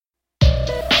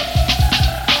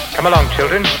Come along,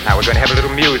 children. Now we're going to have a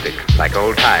little music, like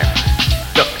old times.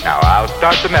 Look, now I'll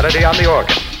start the melody on the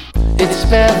organ. It's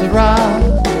Spare the Rock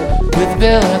with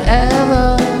Bill and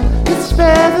Ella. It's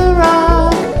Spare the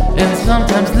Rock and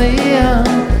sometimes Liam.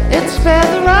 It's Spare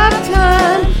the Rock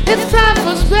time. It's time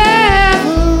for Spare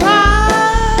the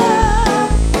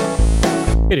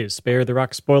Rock. It is Spare the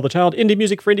Rock, Spoil the Child, indie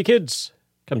music for indie kids.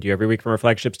 Come to you every week from our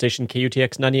flagship station,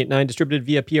 KUTX 98.9, distributed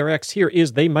via PRX. Here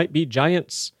is They Might Be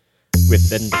Giants with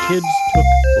Then the Kids Took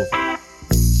Over.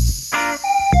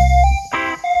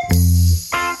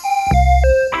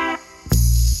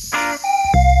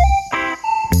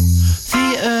 The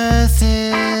earth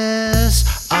is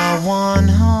our one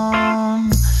home.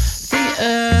 The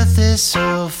earth is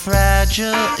so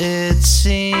fragile it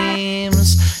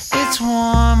seems. It's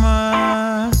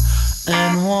warmer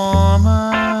and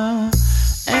warmer,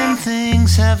 and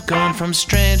things have gone from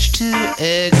strange to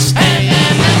extreme.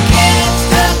 And the kids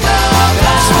took over.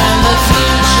 That's when the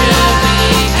future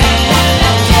began.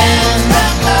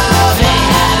 They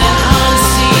had an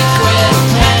unsecret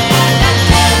plan.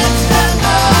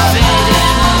 They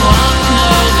didn't walk, no,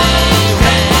 they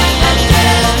ran.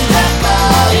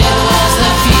 It was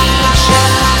the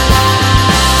future.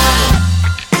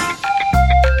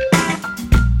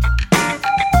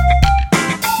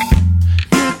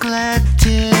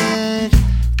 Neglected,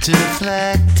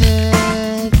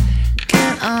 deflected,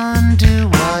 can't undo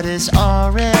what is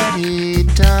already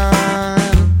done.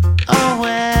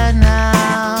 Aware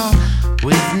now,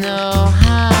 with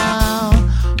know-how,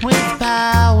 with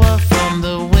power from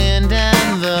the wind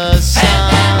and the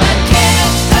sun. And the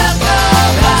kids took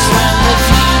over. That's when the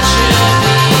future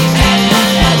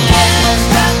began.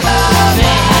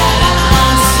 They had an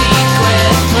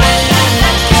unsecret plan.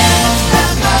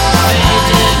 They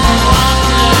didn't walk,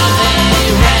 no, they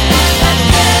ran.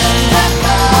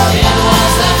 It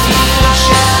was the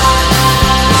future.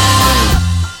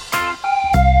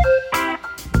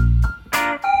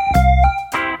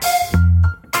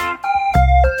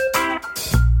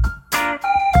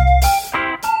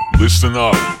 Listen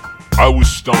up. I was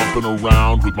stomping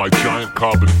around with my giant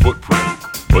carbon footprint,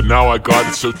 but now I got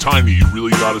it so tiny you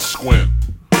really gotta squint.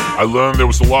 I learned there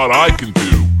was a lot I can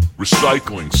do.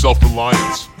 Recycling,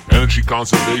 self-reliance, energy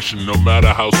conservation no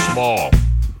matter how small.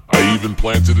 I even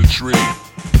planted a tree.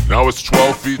 Now it's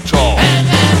 12 feet tall. And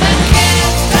then the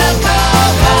kids took over.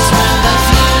 That's when the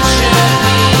future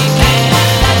began.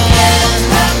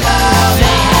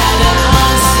 They had an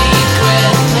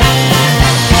unsecret plan.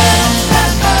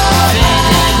 They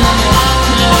didn't walk,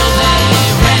 no, they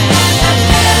ran.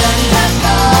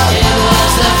 It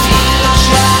was the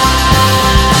future.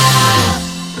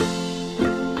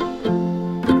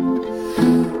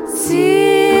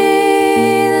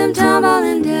 See them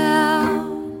tumbling down,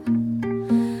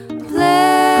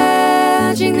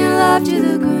 pledging their love to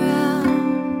the ground.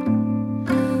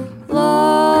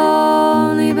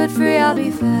 Lonely but free I'll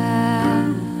be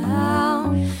found,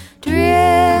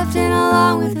 drifting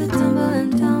along with the tumble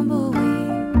and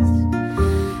tumbleweeds.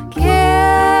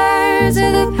 Cares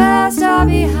of the past are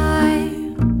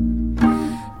behind,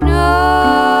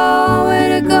 nowhere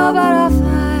to go but I'll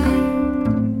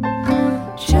find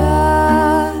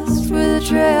just where the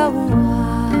trail will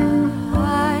wind,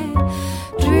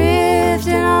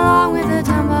 drifting along with the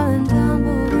tumble and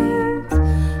tumbleweeds.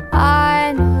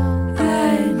 I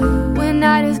know when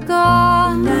night is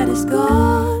gone,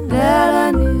 that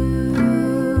a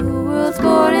new world's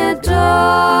born at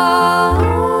dawn.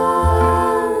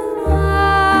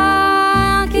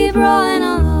 I'll keep rolling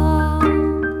along,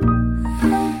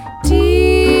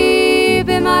 deep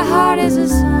in my heart is a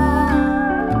song.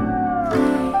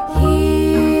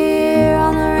 Here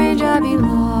on the range I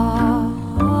belong,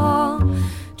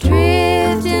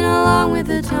 drifting along with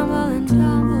the tumble and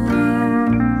tumbleweeds.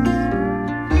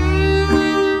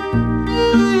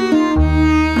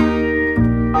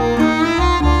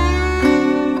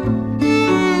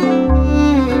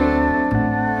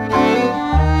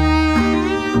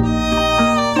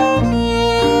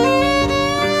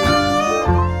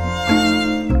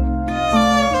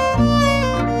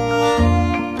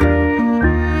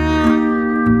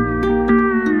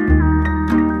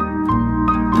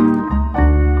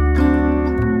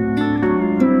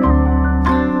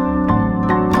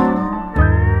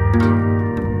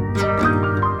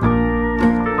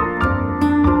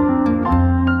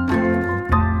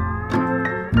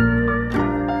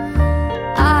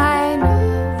 I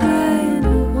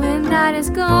know when night is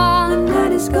gone,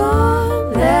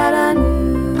 that a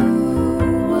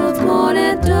new world's born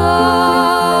at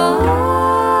dawn.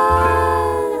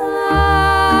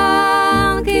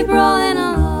 I'll keep rolling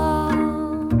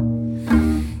along,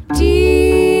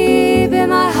 deep in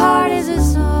my heart is a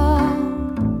song.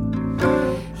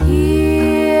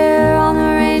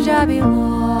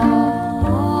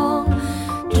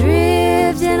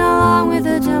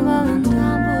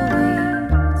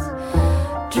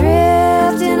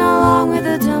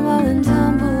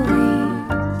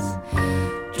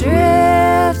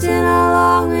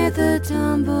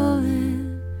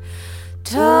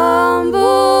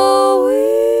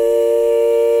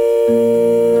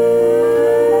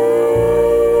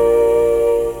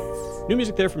 New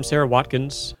music there from Sarah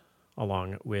Watkins,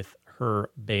 along with her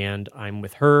band I'm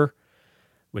With Her,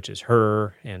 which is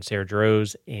her and Sarah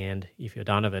Jarosz and Aoife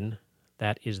O'Donovan.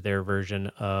 That is their version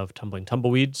of Tumbling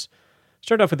Tumbleweeds.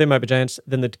 Started off with They Might Be Giants,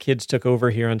 then the kids took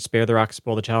over here on Spare the Rock,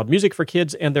 Spoil the Child. Music for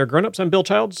kids and their grown-ups. I'm Bill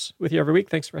Childs with you every week.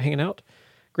 Thanks for hanging out.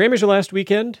 Grammys are last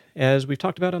weekend. As we've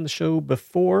talked about on the show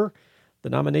before, the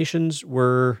nominations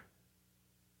were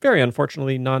very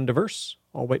unfortunately non-diverse.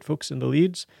 All white folks in the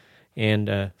leads.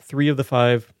 And 3 of the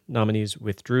 5 nominees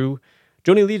withdrew.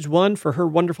 Joni Leeds won for her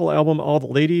wonderful album, All the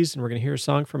Ladies, and we're going to hear a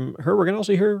song from her. We're going to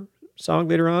also hear a song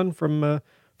later on from an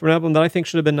album that I think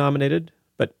should have been nominated.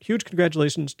 But huge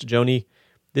congratulations to Joni.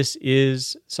 This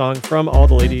is a song from All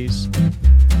the Ladies.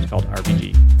 It's called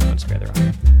RBG on Spare the Rock.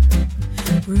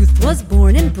 Ruth was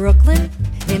born in Brooklyn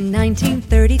in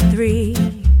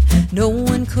 1933. No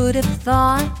one could have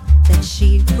thought that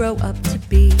she'd grow up to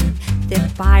be the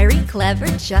fiery, clever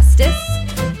Justice,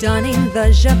 donning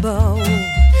the jabot,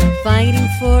 fighting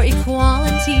for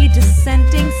equality,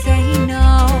 dissenting, saying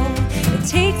no. It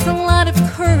takes a lot of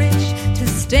courage to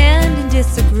stand and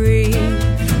disagree.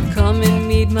 Come and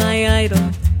meet my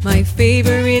idol, my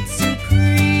favorite supreme.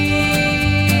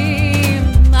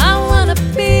 I wanna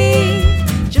be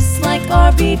just like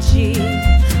RBG,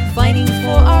 fighting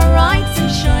for our rights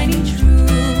and shining true.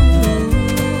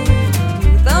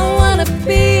 I wanna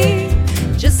be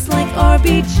just like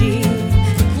RBG,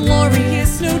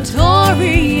 glorious,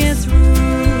 notorious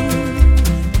Ruth.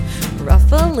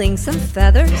 Ruffling some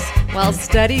feathers while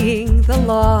studying the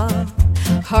law.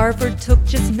 Harvard took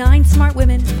just 9 smart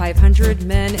women, 500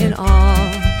 men in all.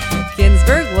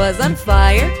 Ginsburg was on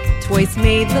fire, twice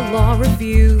made the law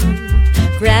review.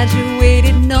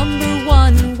 Graduated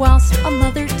 #1 whilst a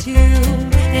mother too.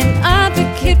 An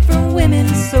advocate for women,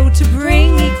 so to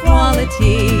bring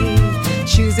equality.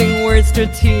 Choosing words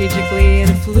strategically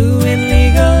and fluent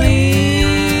legalese.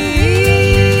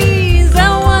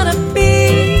 I wanna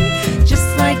be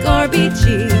just like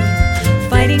RBG,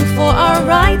 fighting for our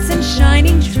rights and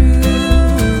shining truth.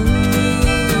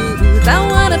 I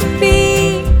wanna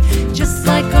be just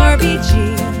like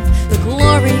RBG, the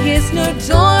glorious,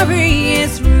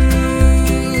 notorious Ruth.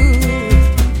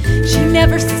 She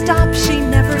never stopped, she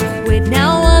never quit.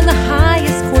 Now on the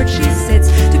highest court she sits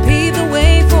to pave the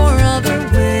way for other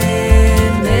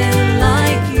women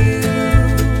like you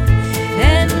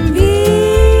and me.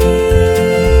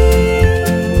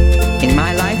 In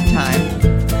my lifetime,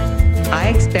 I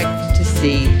expect to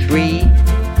see 3,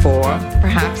 4,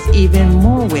 perhaps even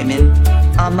more women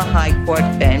on the High Court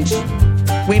bench.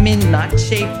 Women not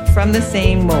shaped from the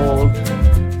same mold,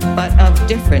 but of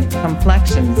different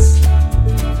complexions.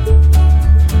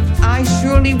 I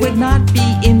surely would not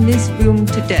be in this room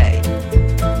today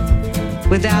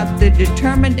without the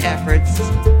determined efforts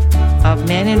of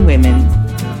men and women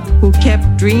who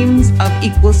kept dreams of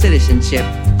equal citizenship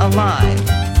alive.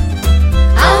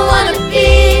 I wanna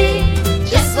be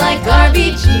just like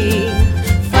RBG,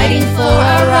 fighting for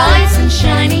our rights and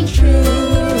shining true.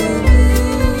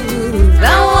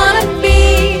 I wanna be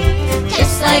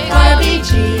just like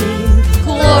RBG,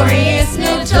 glorious,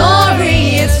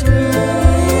 notorious Ruth,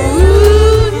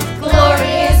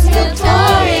 glorious,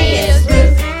 notorious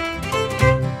Ruth.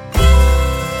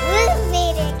 Ruth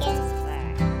Bader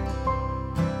Ginsburg.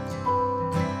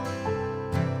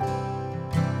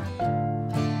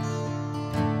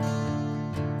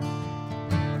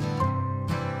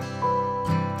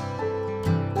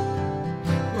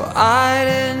 Well, I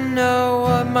didn't know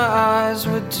what my eyes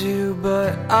would do,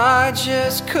 but I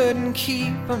just couldn't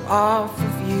keep them off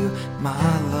of you,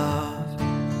 my love.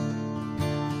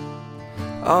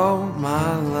 Oh,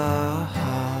 my love.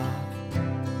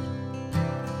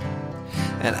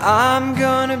 And I'm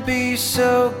gonna be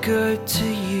so good to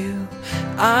you.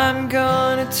 I'm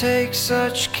gonna take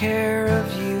such care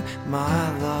of you,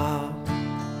 my love.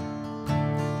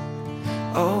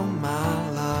 Oh, my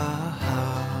love.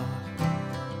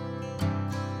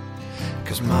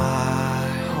 'Cause my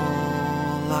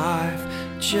whole life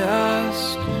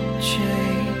just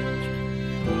changed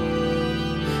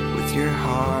with your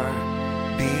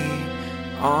heartbeat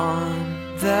on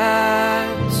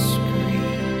that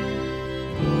screen.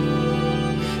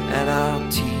 And I'll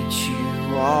teach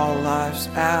you all life's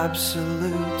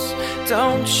absolutes.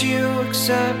 Don't you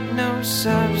accept no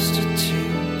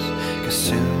substitutes, 'cause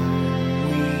soon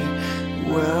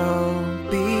we will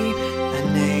be a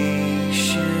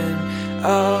nation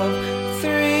of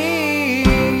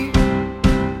 3.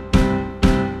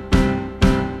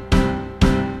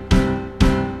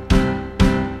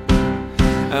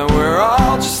 And we're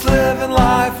all just living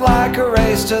life like a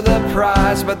race to the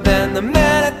prize. But then the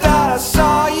minute that I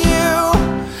saw you,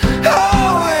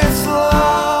 oh, it's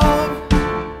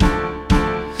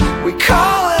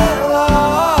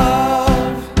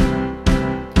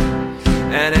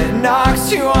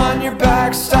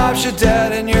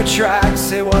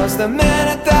tracks. It was the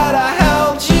minute that I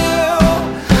held you.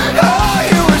 Oh,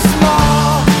 you were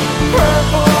small,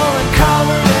 purple and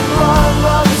covered in blood.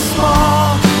 Love is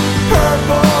small,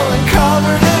 purple and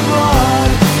covered in blood.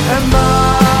 And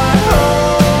my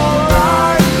whole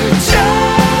life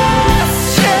just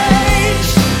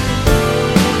changed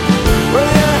when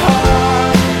your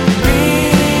heart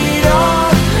beat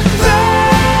on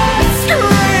that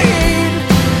screen.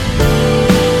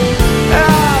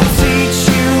 I'll teach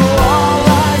you all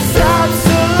life's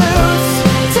absolutes.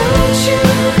 Don't you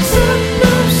accept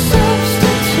no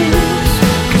substitutes,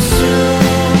 'cause soon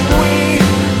we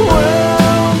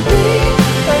will be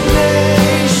a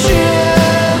nation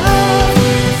of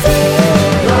free.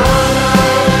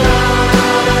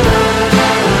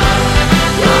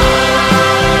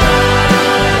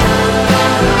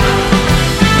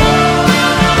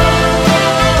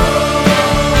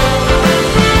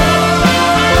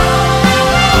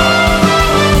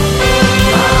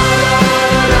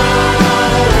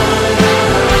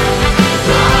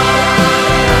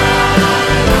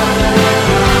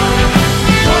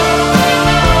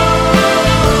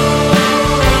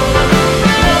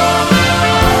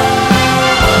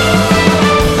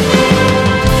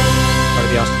 Part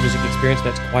of the Austin Music Experience,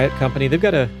 that's Quiet Company. They've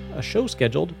got a show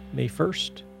scheduled May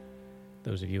 1st.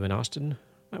 Those of you in Austin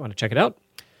might want to check it out.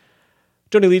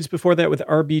 Joni Leeds before that with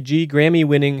RBG,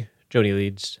 Grammy-winning Joni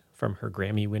Leeds from her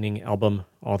Grammy-winning album,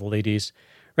 All the Ladies.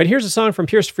 Right, here's a song from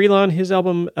Pierce Freelon. His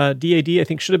album, DAD, I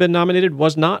think should have been nominated,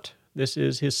 was not. This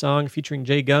is his song featuring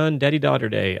Jay Gunn, Daddy Daughter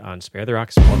Day on Spare the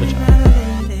Rock, Spoil the Child.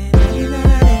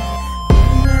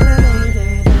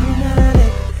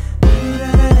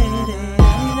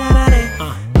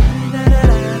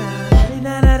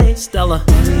 Stella,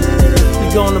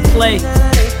 we gonna play.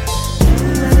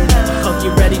 Hope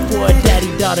you're ready for a daddy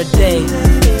daughter day.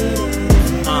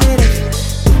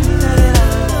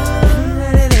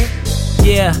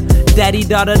 Yeah, daddy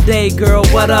daughter day, girl,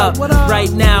 what up?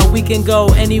 Right now we can go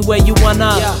anywhere you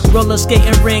wanna. Roller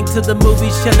skating rink to the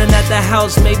movies, chilling at the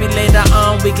house. Maybe later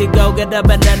on we could go get a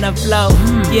banana float.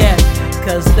 Yeah,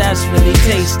 cause that's really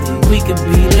tasty. We can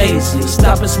be lazy,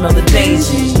 stop and smell the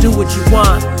daisies. Do what you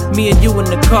want, me and you in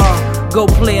the car. Go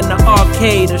play in the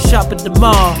arcade or shop at the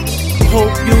mall.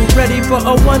 Hope you're ready for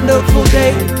a wonderful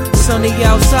day. Sunny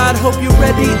outside, hope you're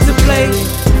ready to play.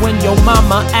 When your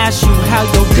mama asks you how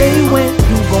your day went,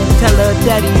 you gon' tell her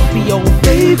daddy be your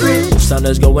favorite. Sun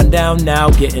is going down now,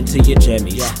 get into your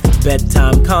jammies.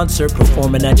 Bedtime concert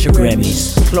performing at your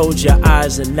Grammys. Close your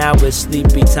eyes and now it's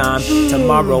sleepy time.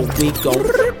 Tomorrow we gon'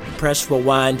 press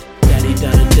rewind. Daddy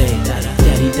daughter day,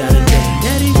 daddy daughter day,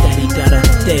 daddy daughter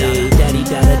day, daddy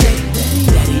daughter day,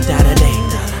 daddy daughter day,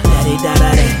 daddy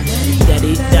daughter day,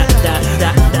 daddy da da da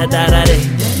da da da day,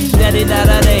 daddy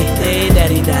daughter day,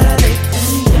 daddy daughter day,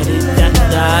 daddy da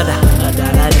da da da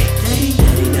da day,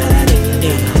 daddy daughter day,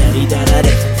 daddy daughter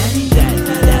day, daddy da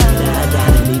da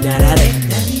da da da day.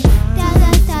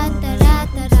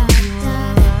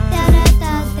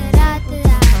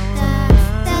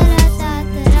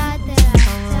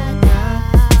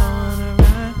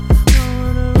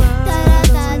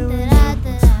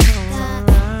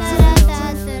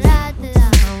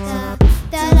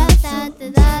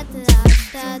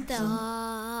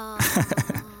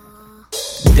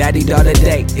 Daddy daughter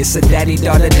day, it's a daddy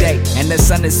daughter day. And the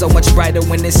sun is so much brighter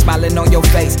when it's smiling on your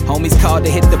face. Homies call to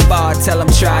hit the bar, tell them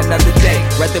try another day.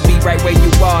 Rather be right where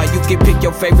you are, you can pick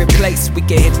your favorite place. We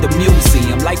can hit the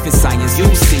museum, life is science, you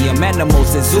see them.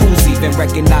 Animals and zoos even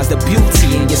recognize the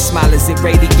beauty in your smile as it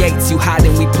radiates. You hide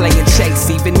and we play and chase.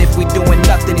 Even if we doing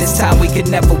nothing, it's time we could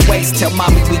never waste. Tell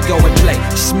mommy we go and play,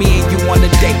 just me and you on a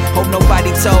date. Hope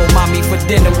nobody told mommy for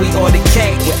dinner we ordered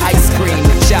cake with ice cream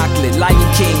and chocolate.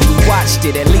 Lion King, we watched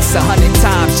it at least 100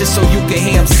 times just so you can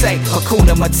hear him say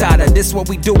Hakuna Matata. This what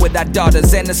we do with our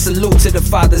daughters, and a salute to the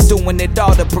fathers doing it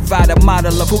all to provide a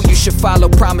model of who you should follow.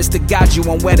 Promise to guide you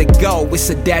on where to go. It's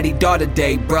a daddy daughter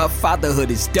day, bruh.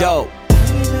 Fatherhood is dope.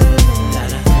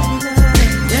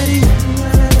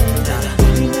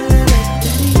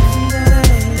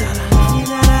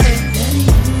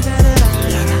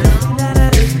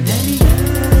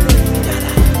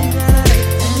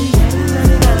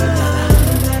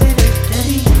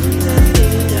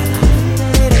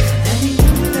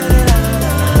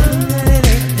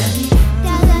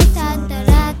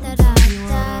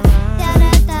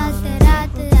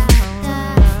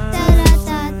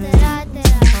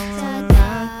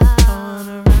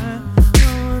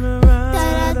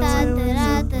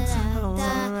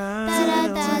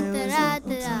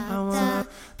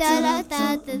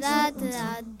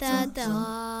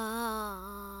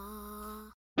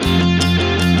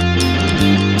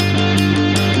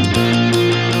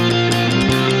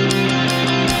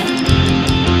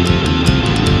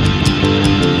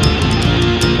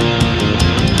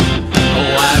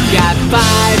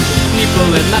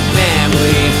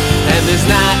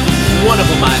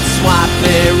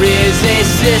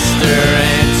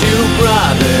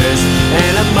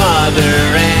 mother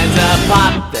and a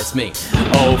pop. That's me.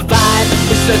 Oh,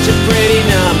 5 is such a pretty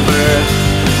number.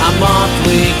 I'm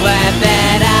awfully glad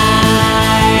that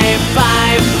I've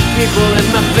 5 people in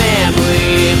my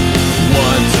family. 1,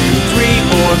 2, 3,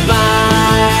 4,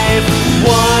 5.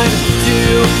 1,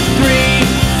 2, 3,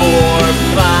 4,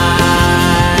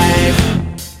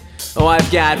 5. Oh,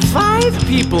 I've got 5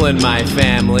 people in my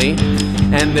family,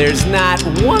 and there's not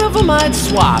one of them I'd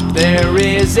swap. There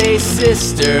is a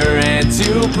sister and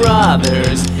 2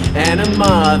 brothers, and a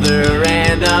mother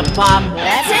and a pop.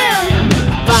 That's him.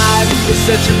 5 is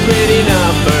such a pretty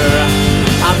number.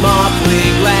 I'm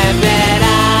awfully glad that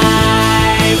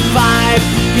I've 5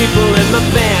 people in my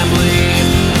family.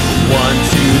 1,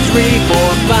 2, 3,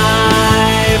 4,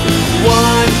 5.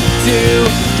 1, 2,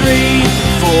 3,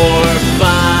 4,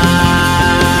 5.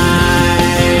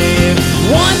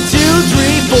 1, 2,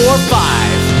 3, 4, 5.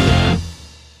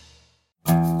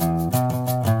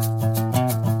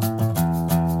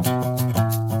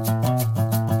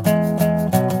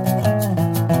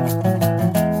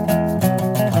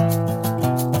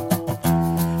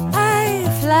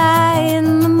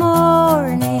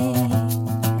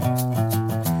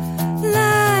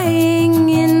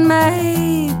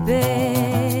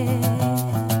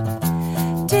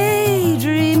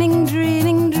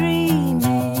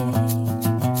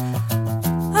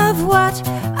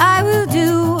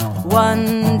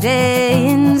 One day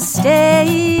instead.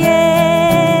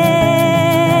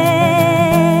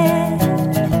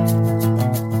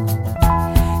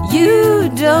 You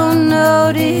don't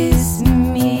notice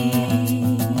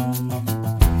me.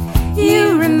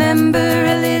 You remember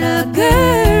a little girl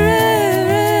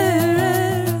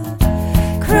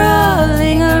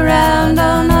crawling around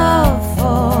on all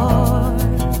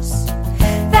fours.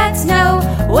 That's no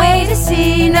way to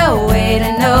see, no way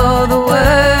to know the world.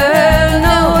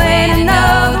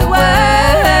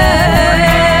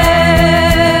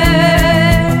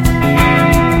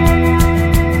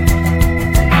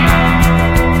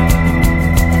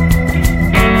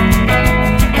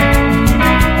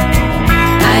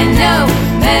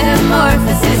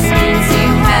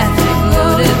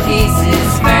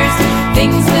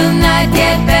 Things will not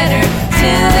get better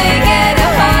till they get a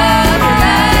whole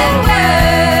lot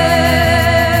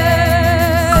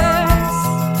worse.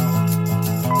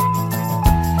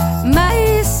 My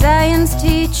science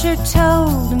teacher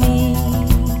told me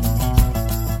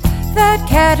that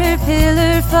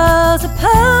caterpillar falls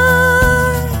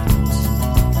apart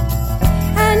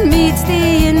and meets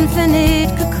the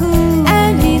infinite cocoon.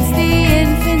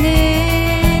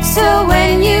 So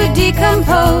when you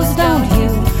decompose, don't you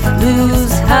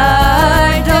lose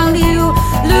heart, don't you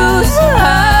lose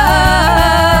heart.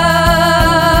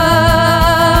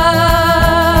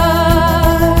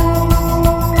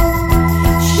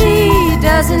 She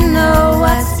doesn't know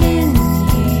what's in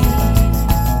here.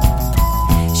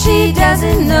 She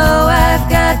doesn't know I've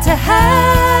got to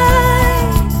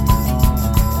hide.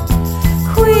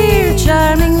 Queer,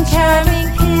 charming, charming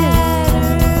killer.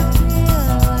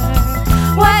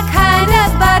 What kind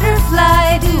of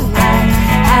butterfly do I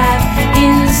have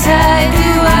inside?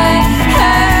 Do I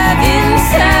have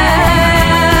inside?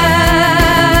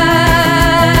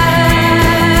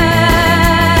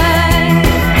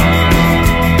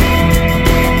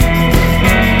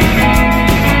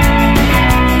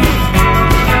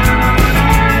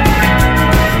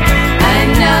 I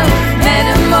know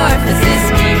metamorphosis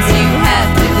means you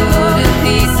have to go to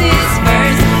pieces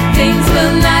first. Things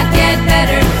will not get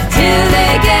better till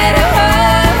they get a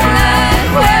whole lot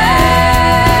worse.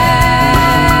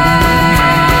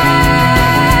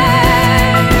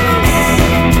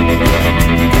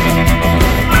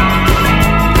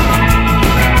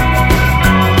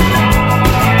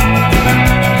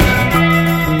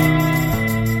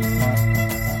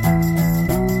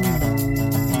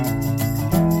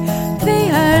 They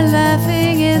are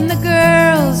laughing in the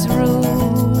girls' room.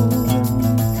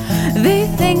 They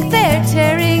think they're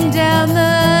tearing down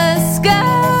the sky.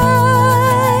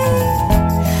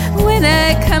 When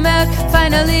I come out,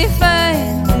 finally,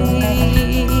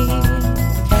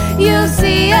 you'll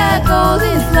see a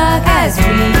golden flock as we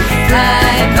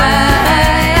fly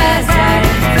by, as I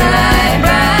fly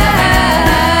by.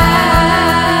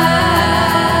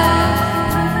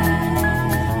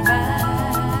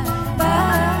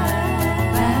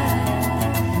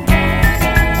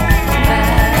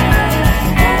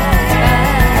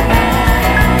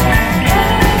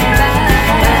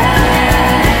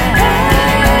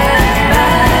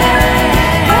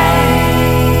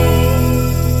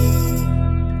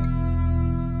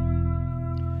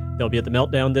 They'll be at the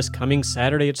Meltdown this coming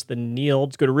Saturday. It's the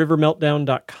Nields. Go to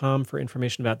rivermeltdown.com for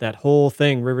information about that whole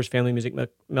thing. Rivers Family Music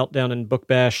Meltdown and Book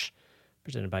Bash.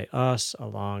 presented by us,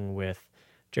 along with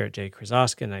Jarrett J.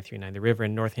 Krasoska, 939 The River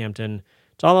in Northampton.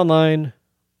 It's all online.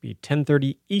 Be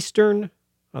 10:30 Eastern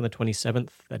on the 27th.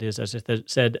 That is, as I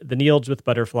said, The Nields with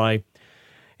Butterfly.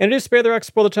 And it is Spare the Rock,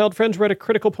 Spoil the Child. Friends, we're at a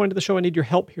critical point of the show. I need your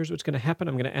help. Here's what's going to happen.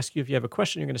 I'm going to ask you if you have a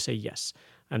question. You're going to say yes.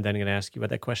 I'm then going to ask you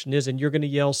what that question is, and you're going to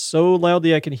yell so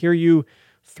loudly I can hear you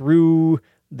through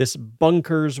this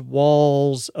bunker's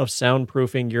walls of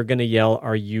soundproofing. You're going to yell,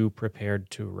 "Are you prepared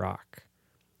to rock?"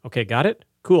 Okay, got it?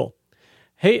 Cool.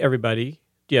 Hey, everybody.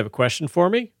 Do you have a question for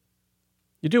me?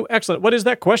 You do? Excellent. What is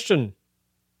that question?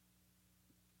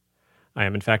 I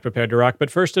am, in fact, prepared to rock,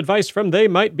 but first, advice from They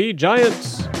Might Be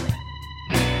Giants.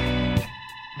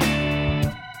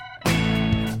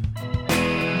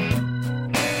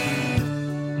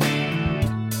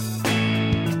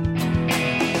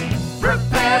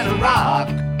 Prepare to rock.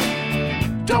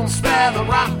 Don't spare the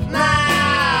rock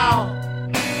now.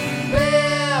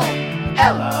 Bill,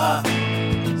 Ella,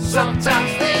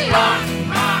 sometimes they rock.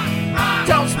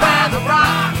 Don't spare the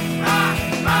rock.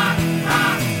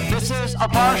 This is a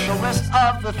partial list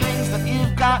of the things that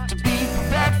you've got to be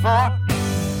prepared for.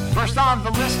 First on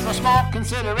the list for small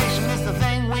consideration is the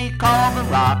thing we call the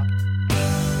rock.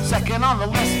 Second on the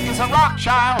list is a rock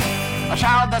child, a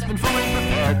child that's been fully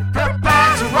prepared.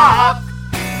 Prepare to rock.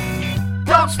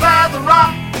 Don't spare the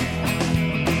rock.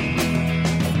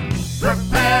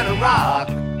 Prepare to rock.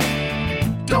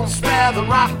 Don't spare the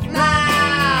rock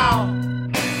now.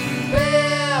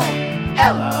 Bill,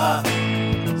 Ella,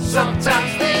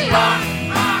 sometimes they rock.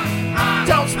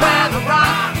 Don't spare the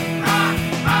rock.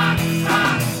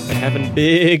 Been having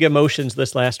big emotions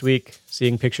this last week,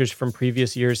 seeing pictures from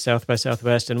previous years South by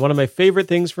Southwest. And one of my favorite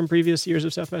things from previous years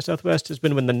of South by Southwest has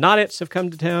been when the Naughts have come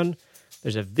to town.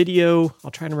 There's a video.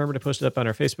 I'll try and remember to post it up on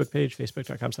our Facebook page,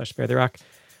 facebook.com/SpareTheRock,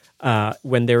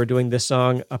 when they were doing this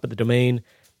song up at the Domain.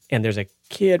 And there's a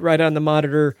kid right on the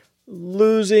monitor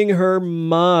losing her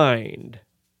mind.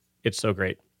 It's so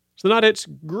great. So the Naughts,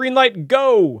 Green Light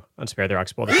Go on Spare the Rock.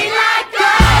 Spoil the Child. Green light go!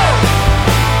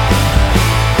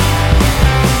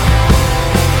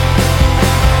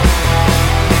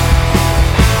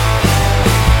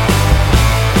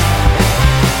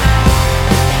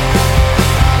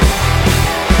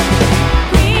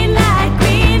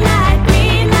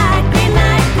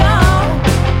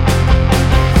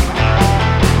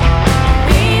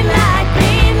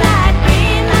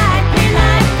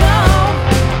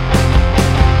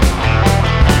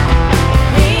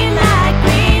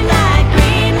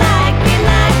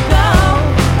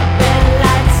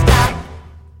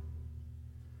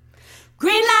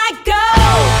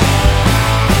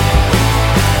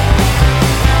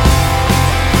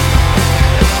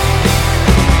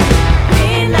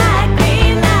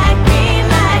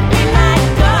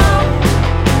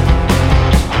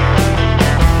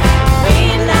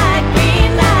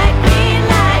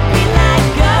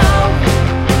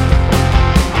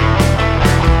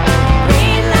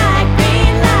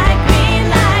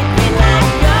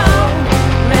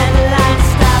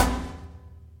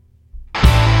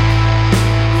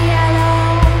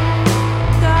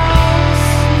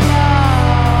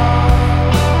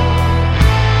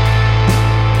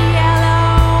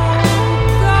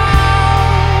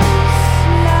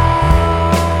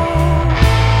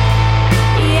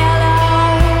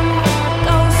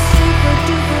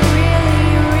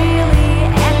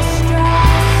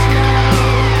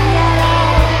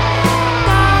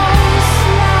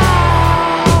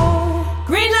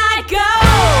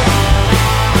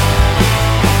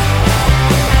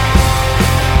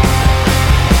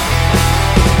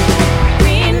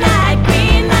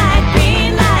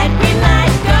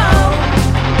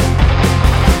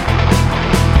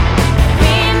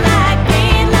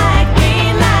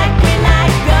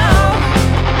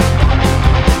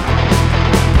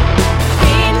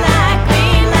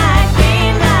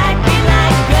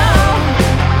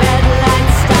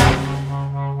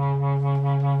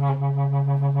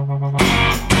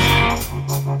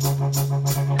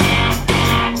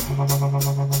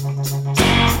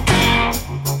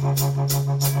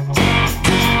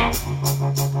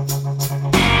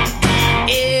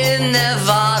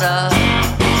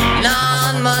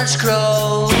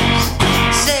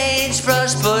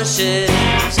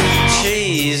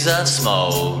 trees of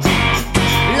smoke.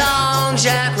 Long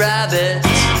jackrabbits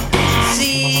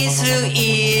see through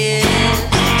ears.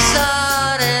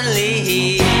 Suddenly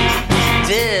he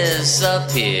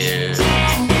disappears.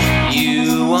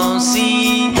 You won't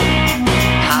see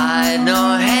hide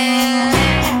nor hair.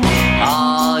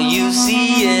 All you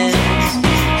see is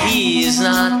he's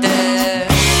not there.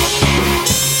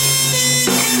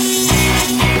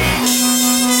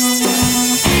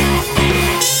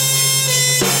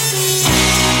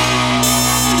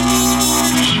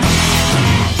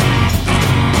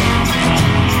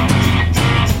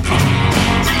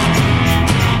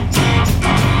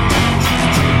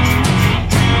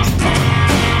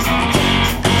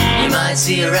 might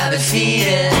see a rabbit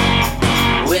feeding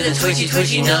with a twitchy,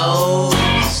 twitchy nose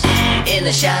in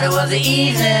the shadow of the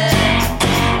evening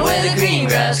where the green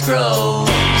grass grows.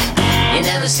 You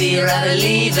never see a rabbit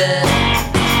leaving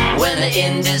when they're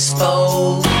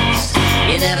indisposed.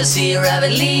 You never see a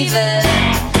rabbit leaving.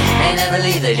 They never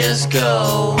leave, they just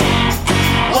go.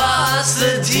 What's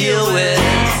the deal with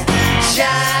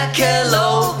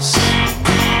jackalopes?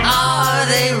 Are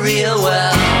they real?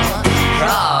 Well,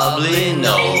 probably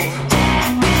no.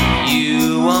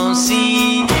 You won't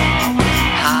see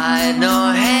hide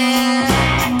nor hair.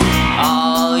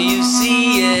 All you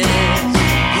see is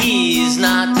he's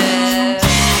not there.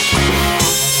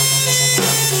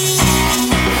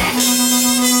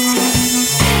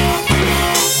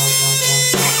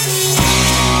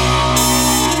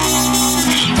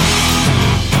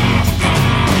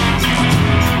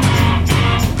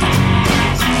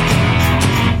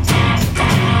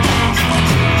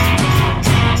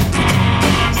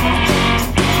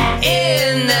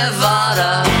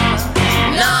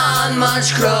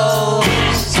 Much grows,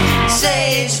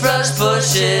 sagebrush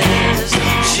bushes,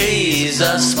 trees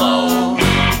of smoke,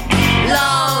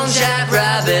 long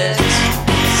jackrabbits,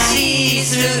 see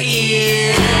through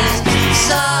ears,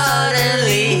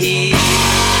 suddenly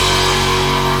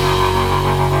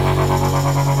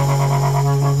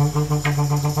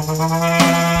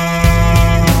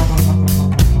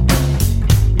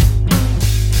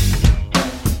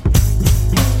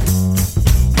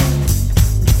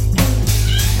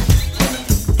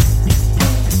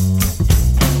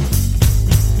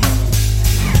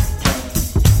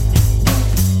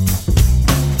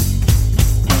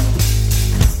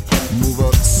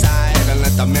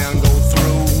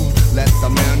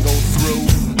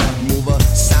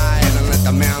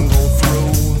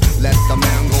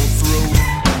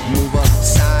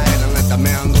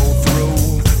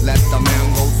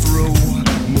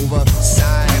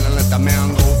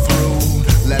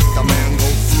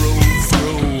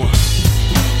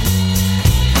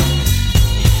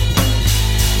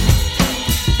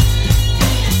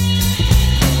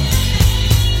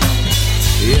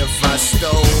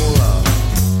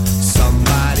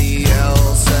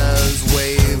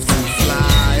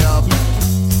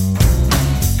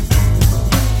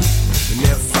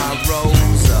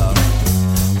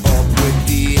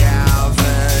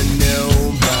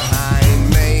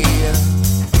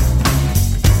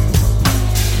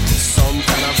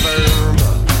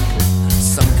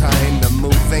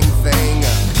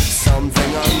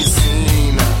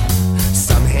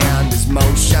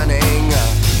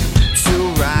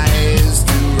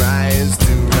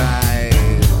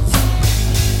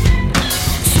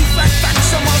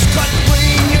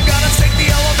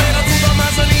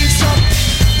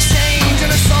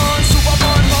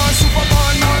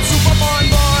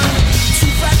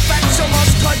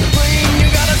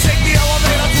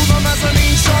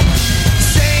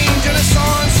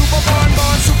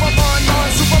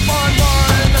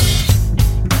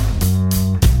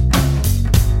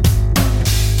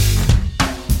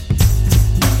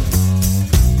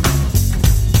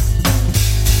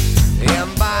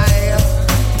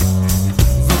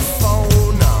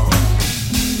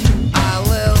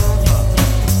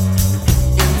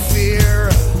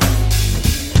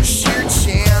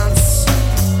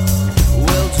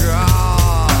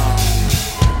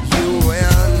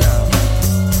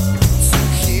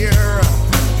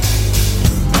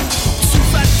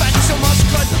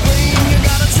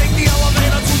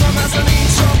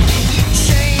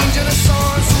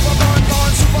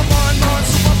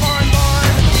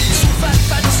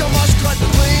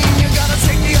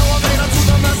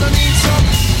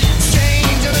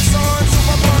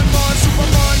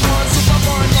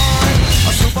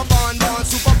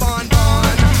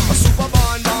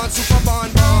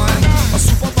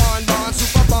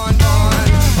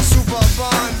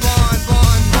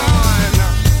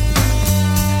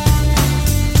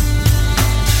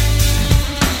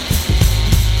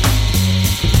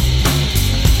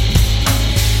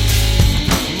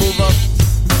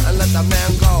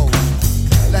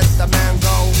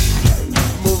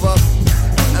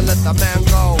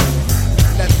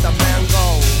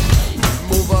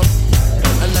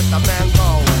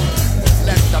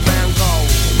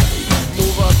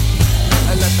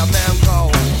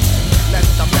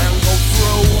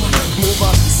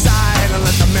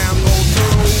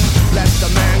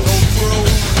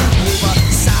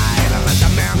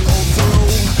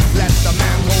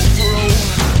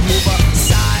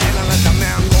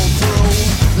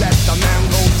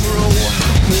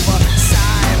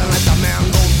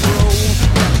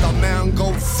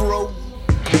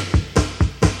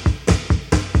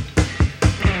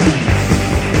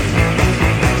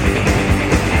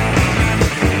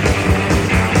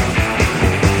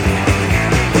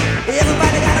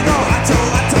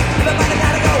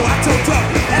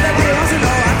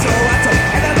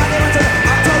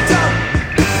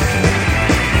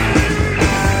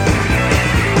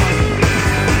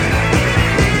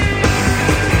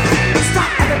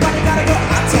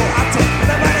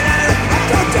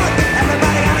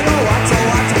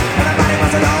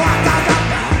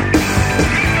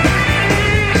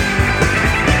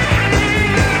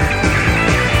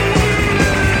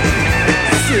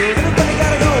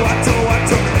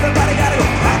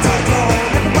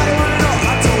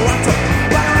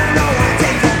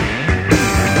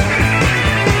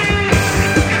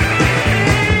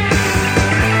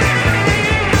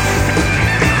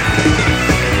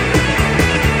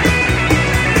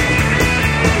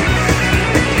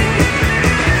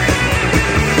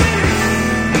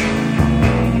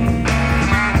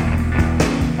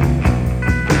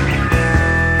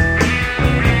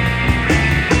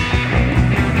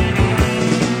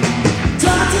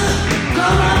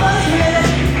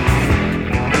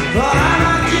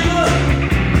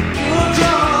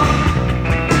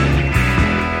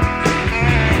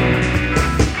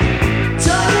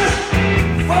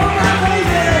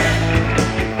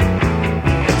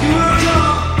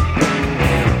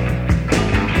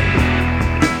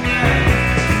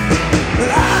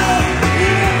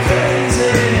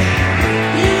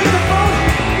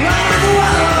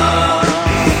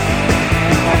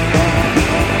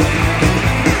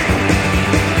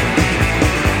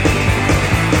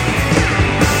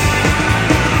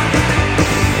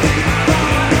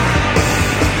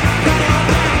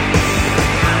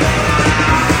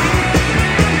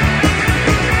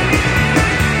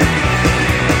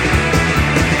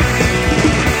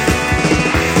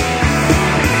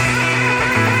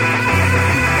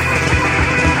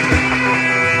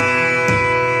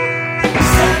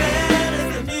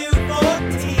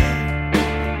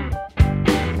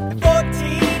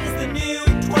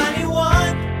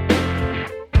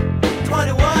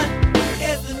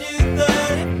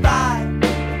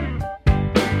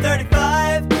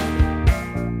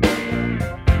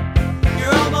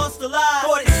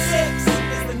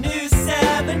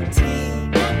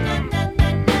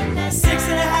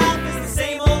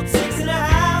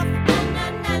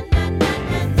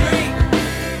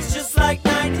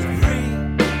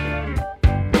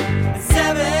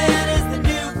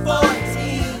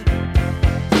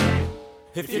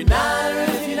you're 9 or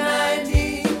if you're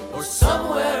 90, or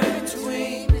somewhere in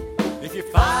between. If you're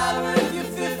 5 or if you're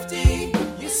 50,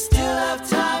 you still have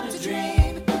time to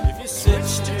dream. If you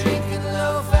switch to drinking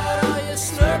low fat or you're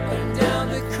slurping down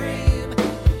the cream,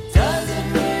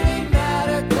 doesn't really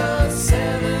matter, 'cause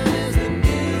 7 is the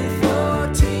new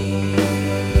 14.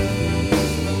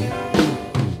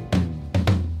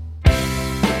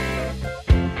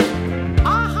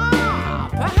 Aha!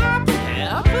 Perhaps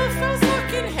help Professor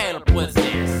can help with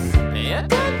this. Pay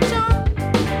attention.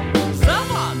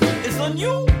 7 is the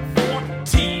new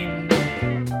 14.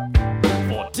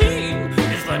 14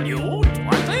 is the new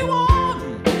 21.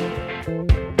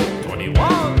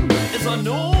 21 is the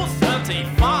new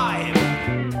 35.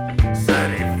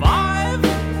 35?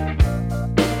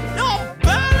 You're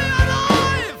barely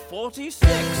alive!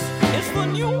 46 is the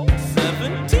new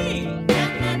 17.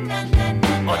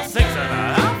 But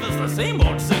 6.5 is the same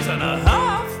old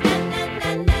 6.5.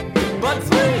 But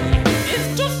 3 is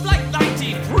just like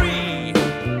 93.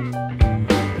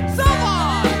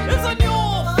 7 is a new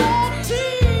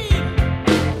 14.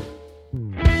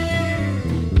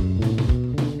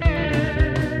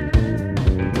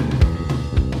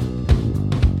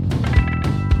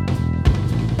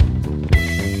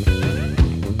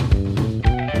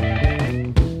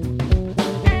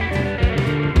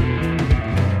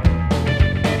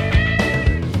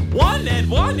 One and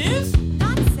one is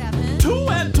Not 7. 2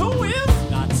 and 2 is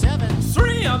Not 7.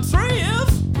 3 and 3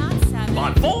 is Not 7.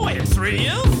 but 4 and 3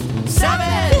 is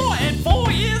 7. 4 and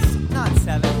 4 is Not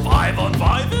 7. 5 on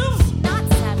 5 is Not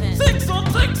 7. 6 on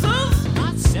 6 is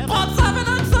Not 7. but 7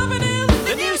 and 7 is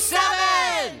The new 7.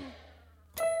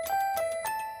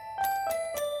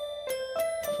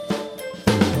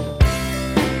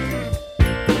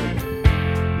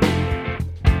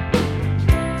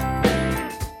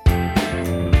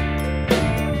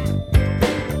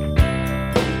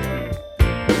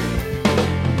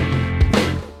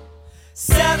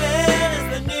 Seven is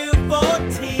the new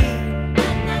 14.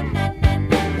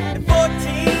 And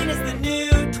 14 is the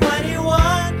new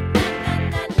 21.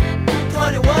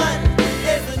 21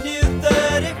 is the new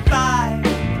 35.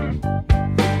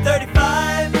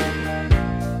 35.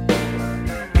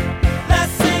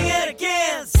 Let's sing it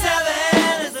again.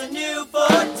 7 is the new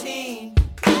 14.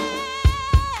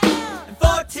 And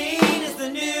 14 is the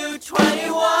new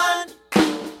 21.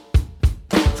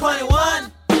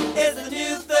 21 is the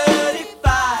new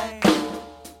 35.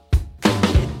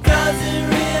 It doesn't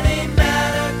really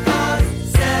matter, 'cause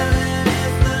 7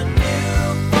 is the new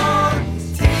 14.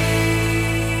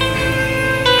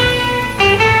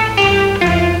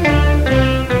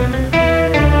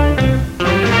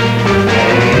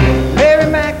 Mary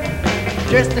Mac,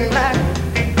 dressed in black,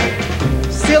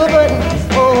 silver buttons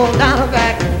all down her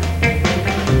back,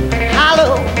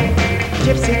 hollow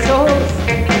gypsy toes.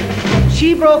 She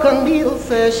broke her needle,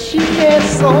 says she can't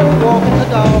sew, walking the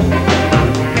dog.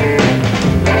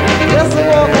 Just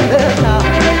walking the dog.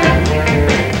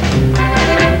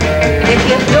 If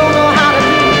you don't know how to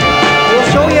do it, we'll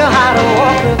show you how to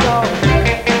walk the dog.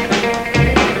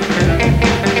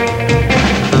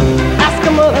 Ask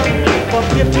a mother for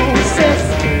 15 cents.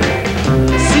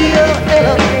 See her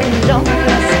elephant jump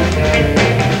fence.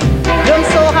 Jump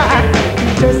so high,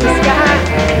 touch the sky.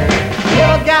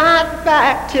 Never got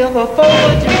back till the 4th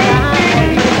of July.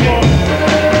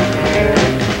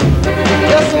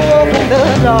 Just walking the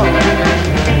dog.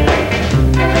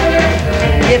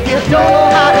 If you don't know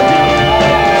how to do it,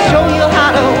 show you how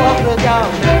to walk the dog.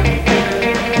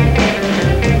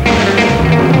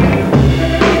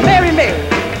 Mary,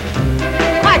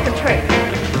 Mike and Trey,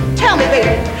 tell me,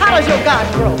 baby, how does your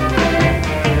garden grow?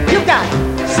 You got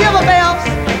silver bells,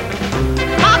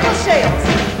 cockle shells,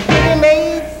 little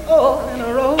maize all in a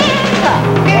row.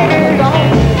 Walking the dog,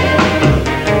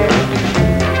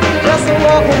 just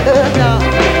walking the dog.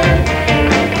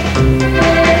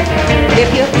 If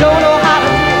you don't know how to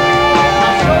do it,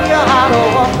 I'll show you how to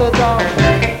walk the dog.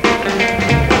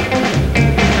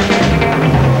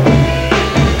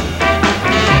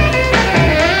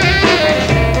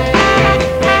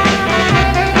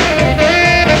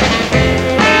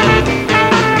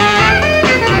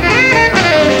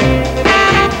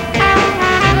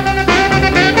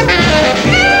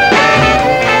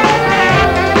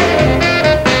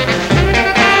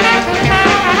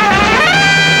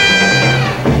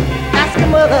 Ask a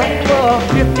mother for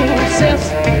 15 cents.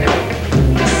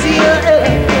 See her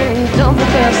elephant jump the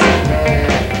fence.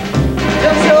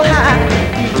 Jump so high,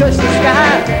 you touch the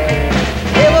sky.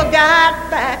 Never got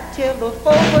back till the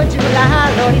 4th of July.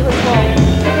 Lord, he was born.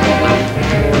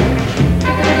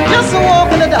 Just a walk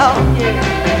in the dog.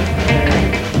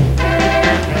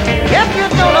 If you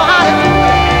don't know how to do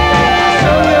it, I'll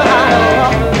show you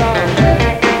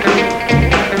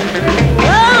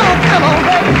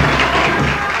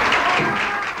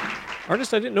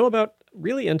artist I didn't know about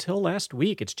really until last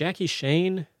week. It's Jackie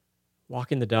Shane,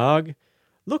 Walking the Dog.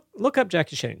 Look up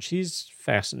Jackie Shane. She's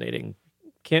fascinating.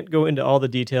 Can't go into all the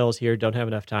details here. Don't have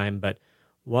enough time, but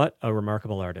what a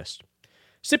remarkable artist.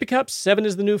 Sippy Cups, 7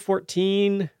 is the new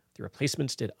 14. The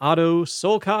Replacements did Auto,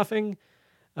 Soul Coughing,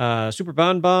 Super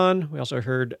Bon Bon. We also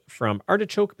heard from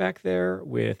Artichoke back there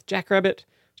with Jackrabbit.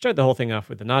 Started the whole thing off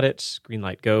with the Not-Its, Green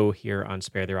Light Go here on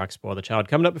Spare the Rock, Spoil the Child.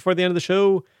 Coming up before the end of the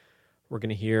show, we're going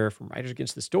to hear from Riders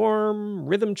Against the Storm,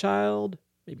 Rhythm Child,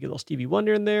 maybe a little Stevie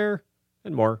Wonder in there,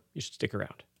 and more. You should stick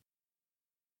around.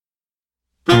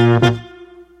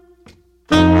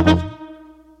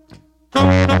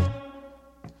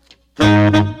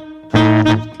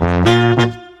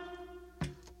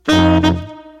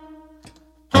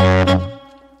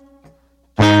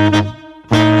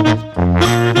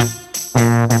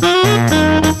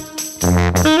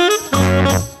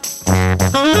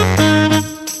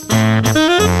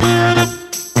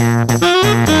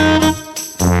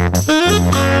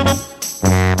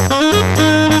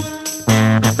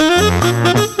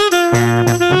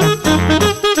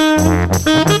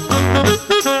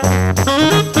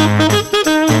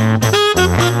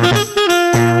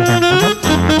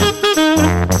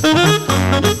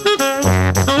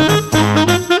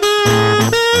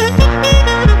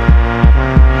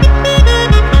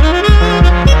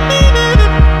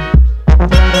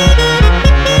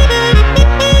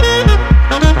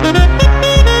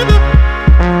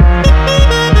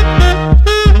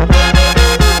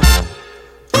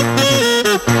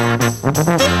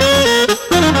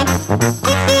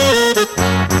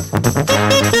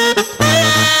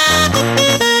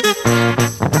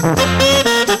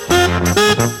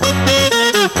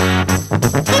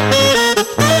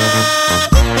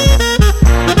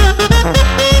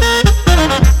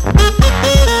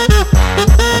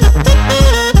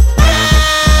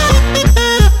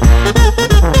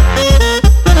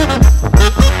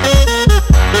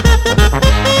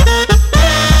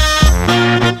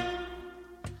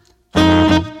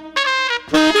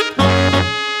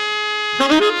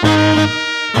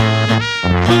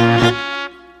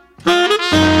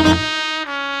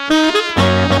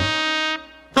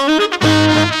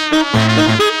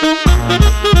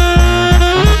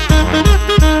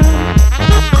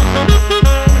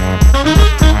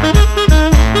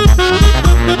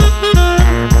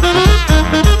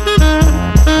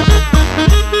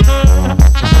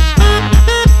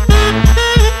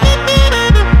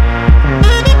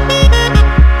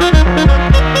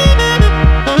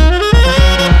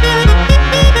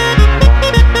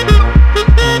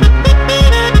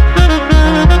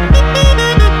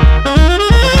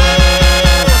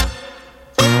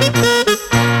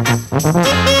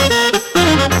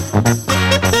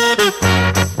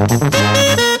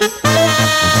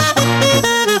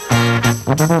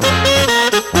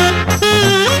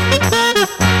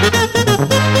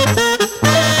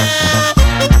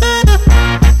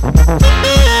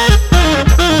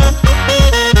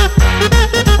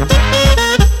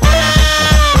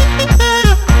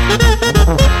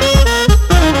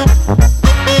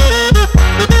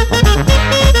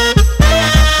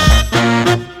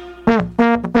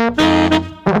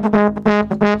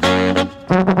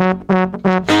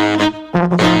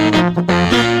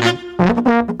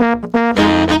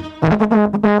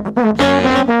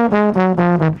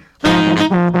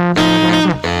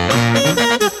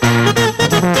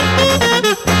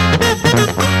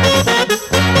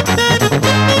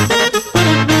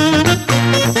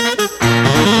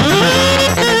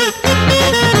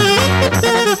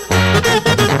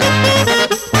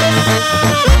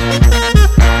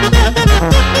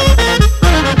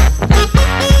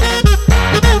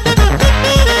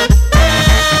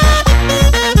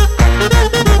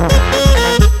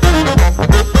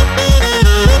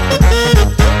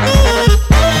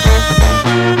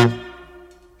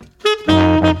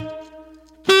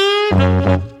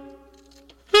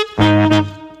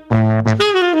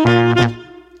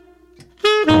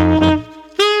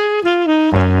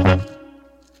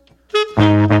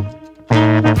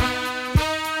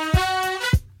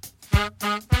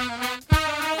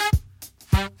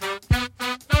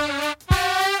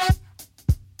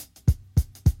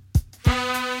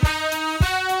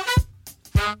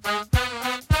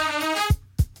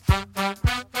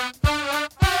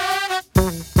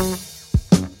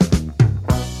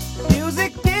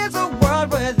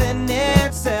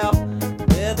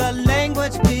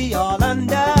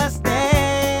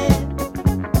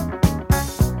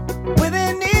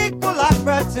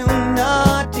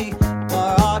 opportunity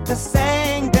for all to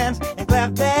sing, dance, and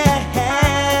clap their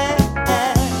hands.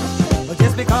 Well,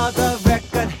 just because the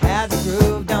record has a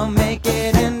groove, don't make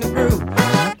it in the groove.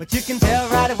 But you can tell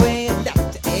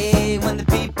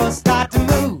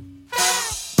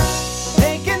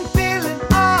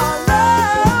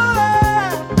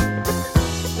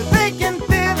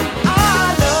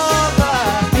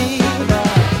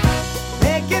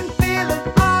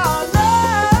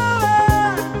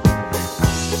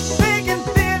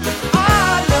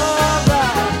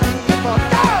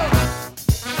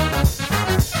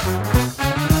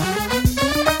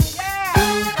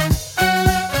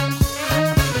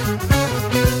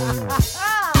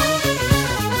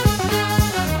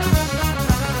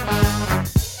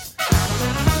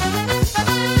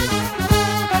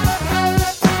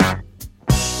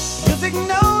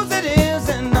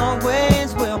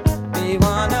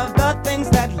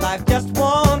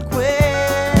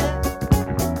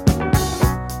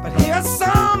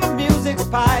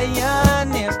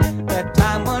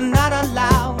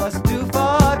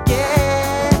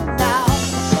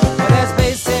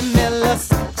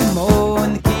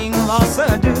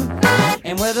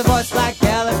And with a voice like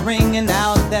Alice ringing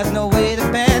out, there's no way the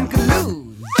band could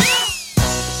lose.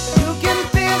 You can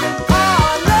feel it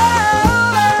all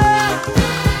over.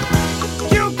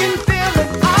 You can feel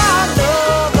it all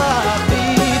over,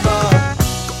 people.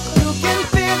 You can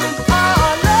feel it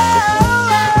all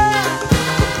over.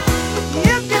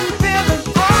 You can feel it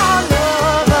all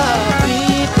over,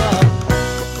 people.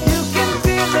 You can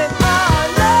feel it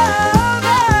all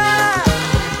over.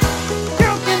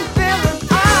 You can feel it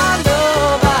all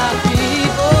over,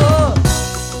 people.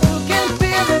 You can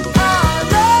feel it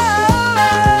all over.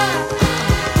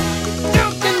 You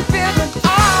can feel it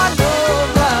all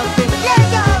over, people. Yeah,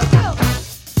 go, go.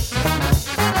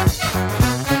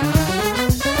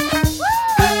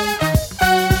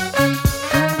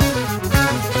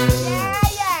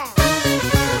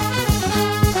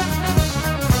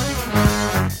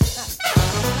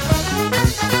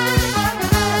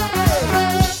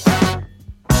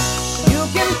 You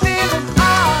can feel it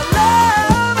all over.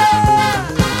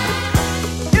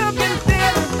 You can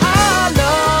feel it all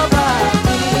over,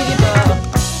 people.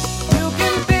 You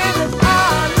can feel it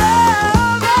all over.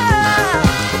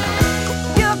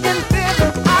 You can feel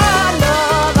it all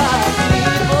over,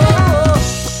 people.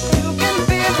 You can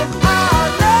feel it all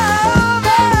over.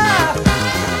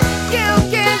 You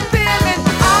can feel it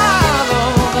all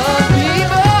over,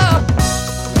 people.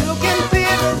 You can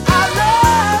feel it all over.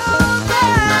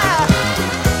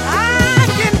 I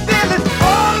can feel it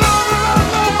all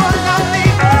over now,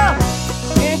 people.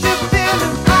 Can't you feel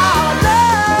it all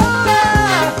over?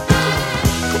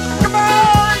 Come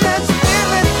on, let's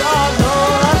feel it all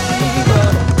over, people.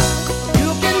 You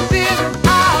can feel it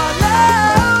all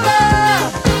over.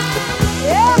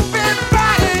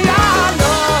 Everybody all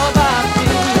over,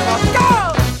 people. Go!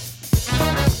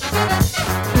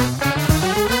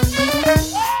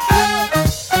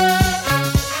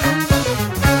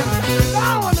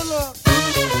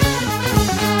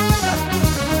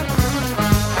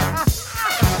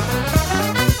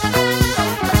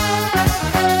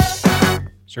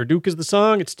 Sir Duke is the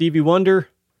song. It's Stevie Wonder.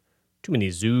 Too Many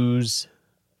Zoos.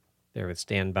 There with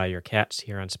Stand By Your Cats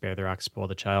here on Spare the Rock, Spoil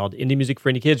the Child. Indie music for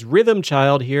any kids. Rhythm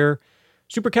Child here.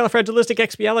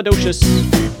 Supercalifragilisticexpialidocious.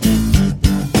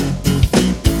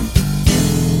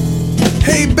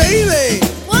 Hey, Bailey!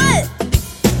 What?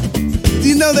 Do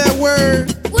you know that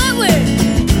word? What word?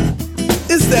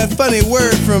 It's that funny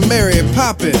word from Mary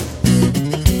Poppins.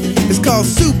 It's called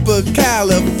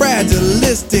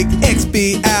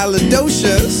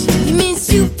supercalifragilisticexpialidocious. You mean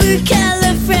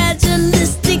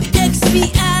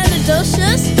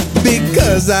supercalifragilisticexpialidocious?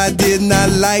 Because I did not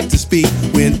like to speak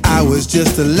when I was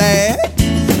just a lad.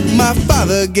 My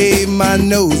father gave my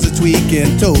nose a tweak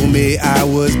and told me I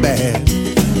was bad.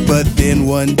 But then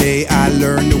one day I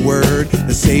learned a word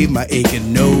to save my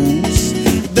aching nose.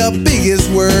 The biggest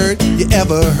word you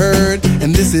ever heard,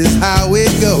 and this is how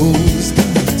it goes.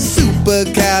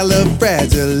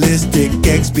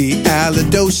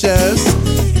 Supercalifragilisticexpialidocious.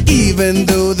 Even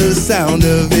though the sound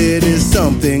of it is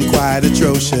something quite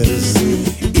atrocious.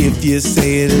 If you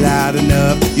say it loud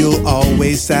enough, you'll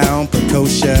always sound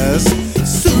precocious.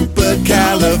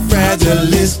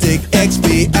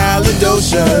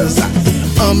 Supercalifragilisticexpialidocious.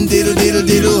 Diddle diddle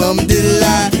diddle diddle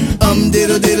I.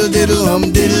 Diddle diddle diddle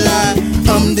diddle I.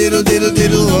 Diddle diddle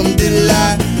diddle diddle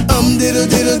I. Diddle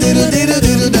diddle diddle diddle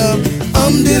diddle dum.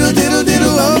 Diddle diddle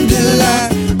diddle diddle I.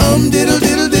 Diddle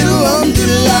diddle diddle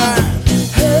diddle I.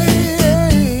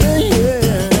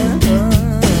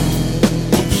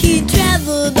 He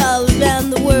traveled all around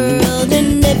the world,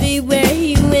 and everywhere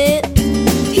he went,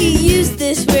 he used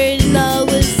this word and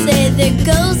always said, "There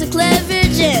goes a clever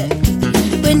gent."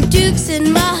 When dukes and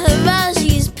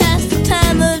maharajis pass the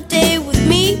time of day with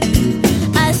me,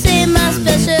 I say my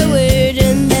special word,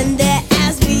 and then they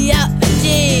ask me out for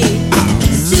tea.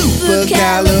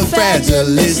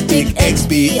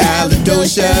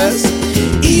 Supercalifragilisticexpialidocious.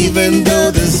 Even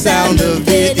though the sound of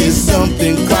it is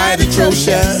something quite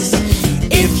atrocious.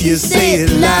 If you say it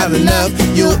loud enough,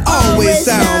 you'll always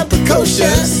sound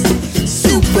precocious.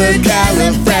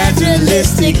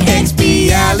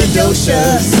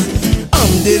 Supercalifragilisticexpialidocious.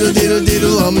 Diddle diddle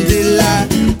diddle diddle I.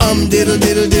 Diddle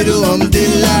diddle diddle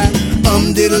diddle I.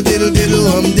 Diddle diddle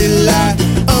diddle diddle I.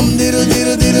 Diddle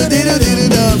diddle diddle diddle diddle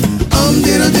dum.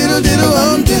 Diddle diddle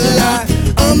diddle diddle I.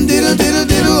 Diddle diddle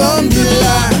diddle diddle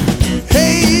I.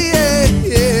 Hey, yeah,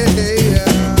 yeah,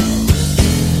 yeah.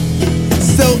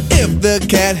 So if the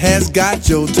cat has got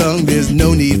your tongue, there's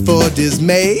no need for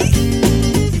dismay.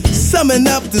 Summon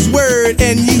up this word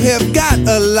and you have got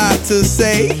a lot to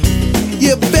say.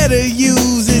 You better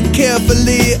use it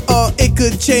carefully or it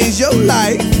could change your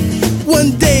life.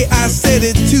 One day I said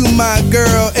it to my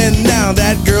girl and now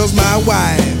that girl's my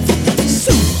wife.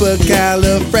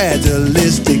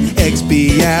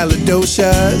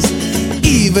 Supercalifragilisticexpialidocious.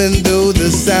 Even though the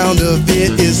sound of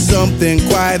it is something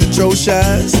quite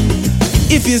atrocious.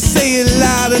 If you say it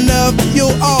loud enough,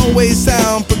 you'll always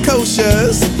sound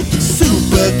precocious.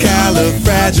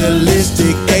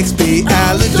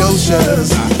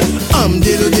 Supercalifragilisticexpialidocious.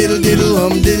 Diddle diddle diddle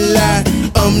diddle I.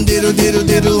 Diddle diddle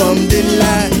diddle diddle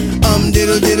I.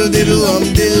 Diddle diddle diddle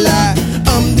diddle I.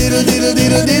 Diddle diddle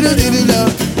diddle diddle diddle I.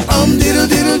 Diddle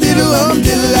diddle diddle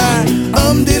diddle I.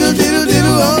 Diddle diddle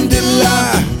diddle diddle I.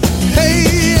 Hey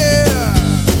yeah.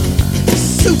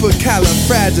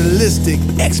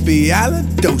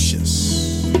 Supercalifragilisticexpialidocious.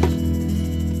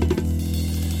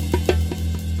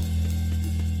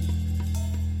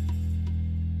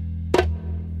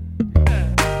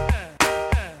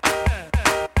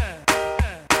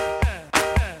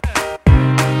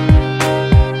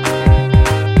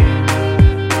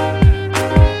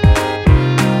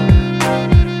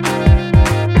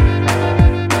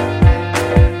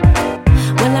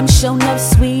 Shown up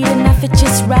sweet enough, it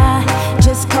just right.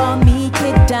 Just call me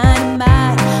Kid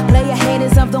Dynamite. Player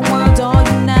haters of the world all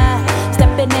unite.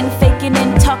 Stepping and faking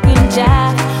and talking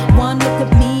jive. One look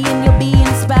at me and you'll be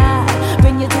inspired.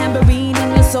 Bring your tambourine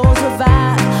and your souls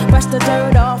revive. Brush the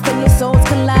dirt off and your souls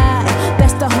collide.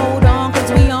 Best to hold on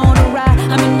cause we on a ride.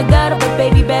 I'm in the gutter but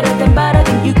baby better than butter.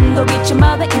 Then you can go get your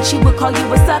mother and she will call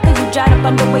you a sucker. You dried up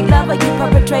underweight lover, you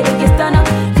perpetrator, you stunner.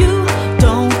 You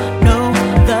don't know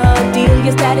the deal.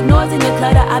 Your static noise and your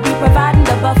clutter, I be providing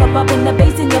the buffer, bumping the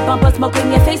bass in your bumper,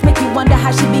 smoking your face, make you wonder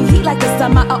how she be heat like the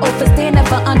summer. I overstand,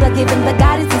 never under, giving the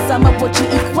guidance in some of what you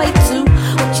equate to,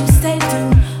 what you say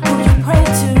to, who you pray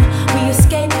to. We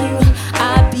escape you.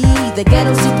 I be the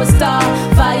ghetto superstar,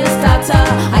 fire starter.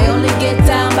 I only get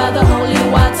down by the holy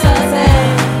waters.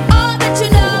 Hey. All that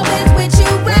you know is with you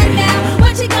right now.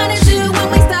 What you gonna do when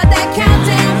we start that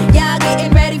countdown? Y'all getting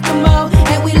ready for more,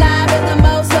 and we live at the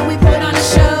most, so we put on a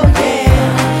show.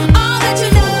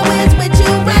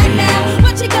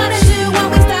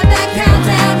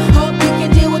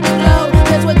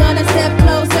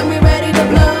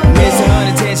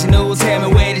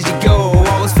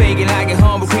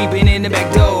 In the back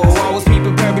door, always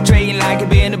people perpetrating like I've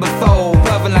been there before.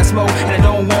 Puffing like smoke, and I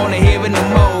don't wanna hear it no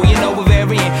more. You know we're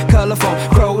varying, colorful,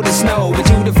 crow to snow. But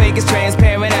you the fakest,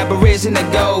 transparent apparition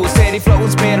of gold. Steady flow,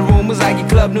 spreading rumors like your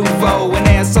Club Nouveau. And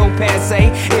that's so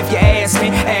passe, if you ask me.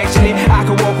 Actually, I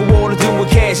could walk a wall to do it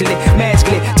casually,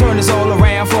 magically. Turn this all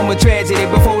around from a tragedy.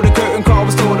 Before the curtain call,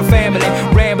 restore the family.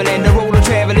 Rambling, the road of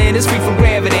traveling is free from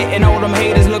gravity. And all them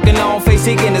haters looking long face,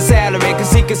 seeking the salary. Cause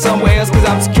seeking somewhere else, cause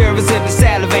I'm secure as if to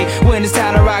salivate. When it's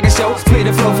time to rock a show, split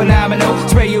the flow phenomenal.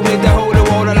 Spray you with the holy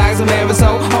water like some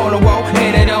aerosol. On the wall,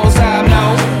 and it don't stop,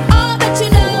 no. All that you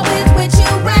know is with you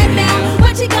right now.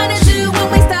 What you gonna do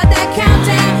when we start that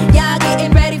countdown? Y'all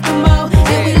getting ready for more,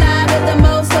 and we live at the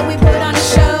most, so we put on a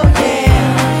show,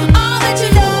 yeah. All that you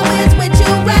know is with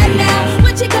you right now.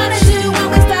 What you gonna do when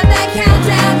we start that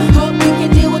countdown? Hope you can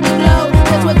deal with the glow,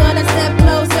 cause we're gonna step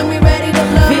close and we ready to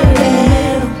blow. Feel it in the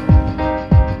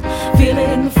middle, feel it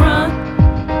in the front,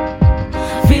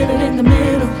 feel it in the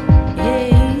middle, yeah.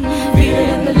 Feel it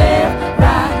in the left,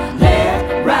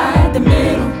 right, the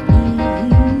middle.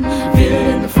 Feel it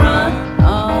in the front,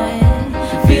 oh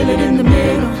yeah. Feel it in the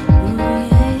middle,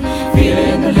 feel it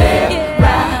in the left,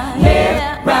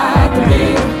 right, the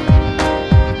middle.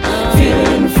 Feel it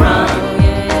in the front,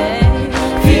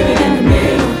 feel it in the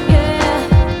middle,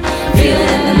 feel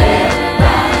it in the left,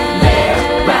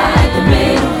 right, the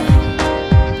middle.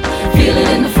 Feel it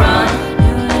in the front,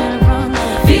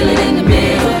 feel it in the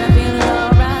middle,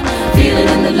 feel it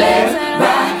in the left,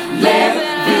 right,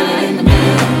 feel it in the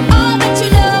middle. All that you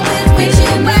know is with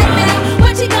you right now.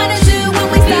 What you gonna do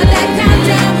when we start that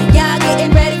countdown? Y'all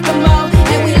getting ready for more,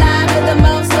 and we live at the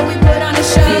most, so we put on a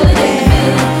show.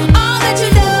 Yeah. All that you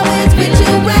know is with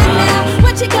you right now.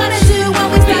 What you gonna do when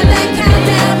we start that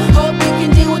countdown? Hope you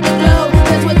can deal with the glow,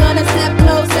 cause we're gonna step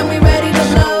close and we ready to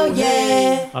blow,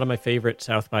 yeah. A lot of my favorite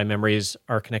South by memories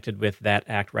are connected with that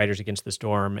act, Riders Against the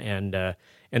Storm, and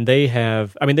they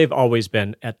have, I mean, they've always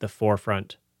been at the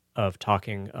forefront of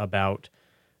talking about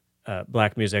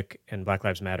black music and Black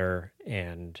Lives Matter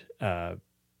and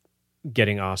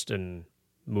getting Austin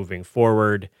moving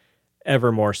forward,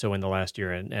 ever more so in the last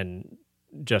year, and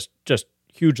just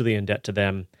hugely in debt to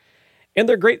them. And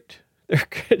they're great. They're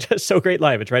just so great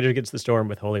live. It's Riders Against the Storm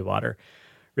with Holy Water.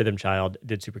 Rhythm Child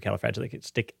did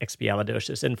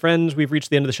Supercalifragilisticexpialidocious. And friends, we've reached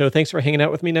the end of the show. Thanks for hanging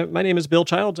out with me. Now, my name is Bill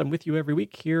Childs. I'm with you every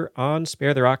week here on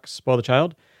Spare the Rock, Spoil the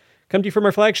Child. Come to you from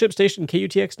our flagship station,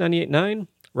 KUTX 98.9.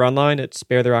 We're online at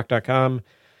sparetherock.com.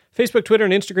 Facebook, Twitter,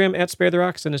 and Instagram at Spare the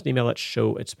Rock. Send us an email at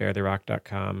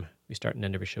show@sparetherock.com. We start and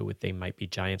end every show with They Might Be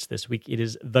Giants. This week it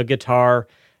is The Guitar.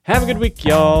 Have a good week,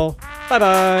 y'all.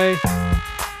 Bye-bye.